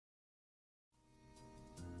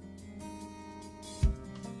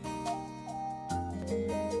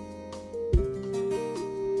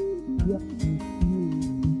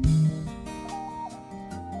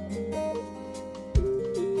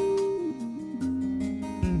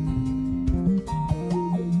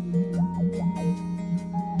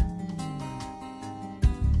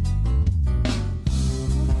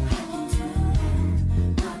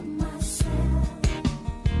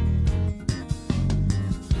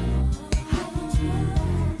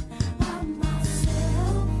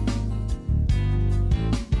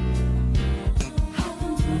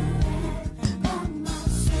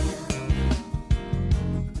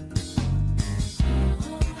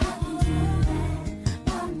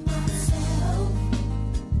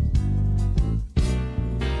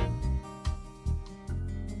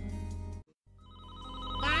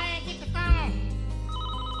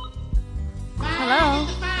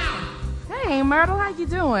Myrtle, how you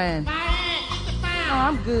doing? Fine, eat the found. Oh,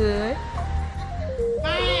 I'm good.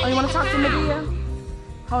 Fine, Oh, you want to eat talk the to found. Medea?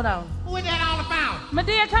 Hold on. Who is that on the phone?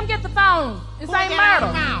 Medea, come get the phone. It's Who Aunt that on Myrtle.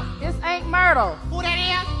 the phone? It's Aunt Myrtle. Who that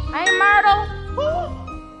is? Aunt Myrtle. Who?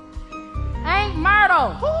 Aunt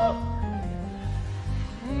Myrtle. Who?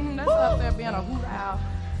 That's up there being a hoot owl.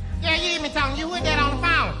 Yeah, you hear me talking. You with that on the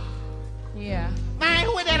phone? Yeah. Man,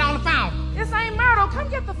 who is that on the phone? It's Aunt Myrtle. Come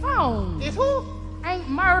get the phone. It's who? Aunt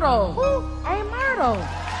Myrtle. Who? Aunt Myrtle.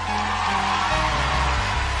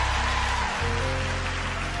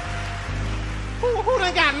 Who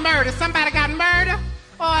done got murdered? Somebody got murdered?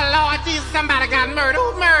 Oh, Lord Jesus, somebody got murdered.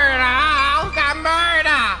 Who murdered? Who got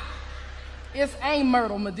murdered? It's Aunt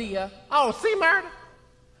Myrtle, Medea. Oh, see murder?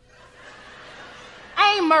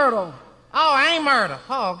 Aunt Myrtle. Oh, I ain't murder.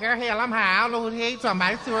 Oh, girl, hell, I'm high. I don't know who the hell you talking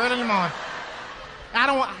about. It's too early in the morning. I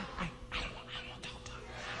don't want to talk to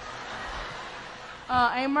her.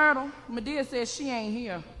 Aunt Myrtle, Medea says she ain't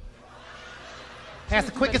here. That's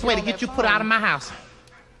the You quickest better way to get get on you that put phone. out of my house.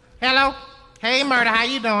 Hello? Hey, Murder, how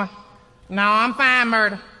you doing? No, I'm fine,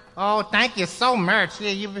 Murder. Oh, thank you so much.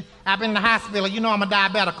 Yeah, I've been in the hospital. You know I'm a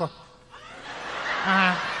diabetical.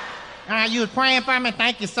 You was praying for me?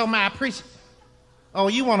 Thank you so much. I appreciate it. Oh,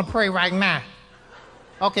 you want to pray right now?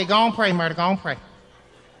 Okay, go on pray, Murder. Go on pray.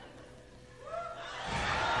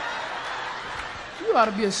 You ought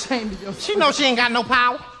to be ashamed of yourself. She knows she ain't got no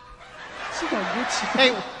power. She gonna get you.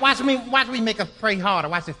 Hey, watch me make her pray harder.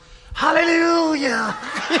 Watch this. Hallelujah.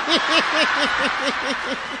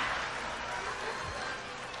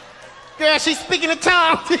 Girl, she's speaking in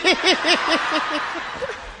tongues.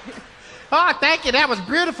 Oh, thank you. That was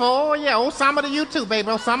beautiful. Oh, yeah. Osama to you too, baby.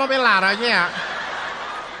 Osama bin Laden, yeah.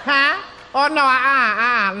 Huh? Oh, no,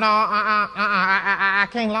 I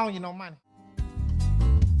can't loan you no money.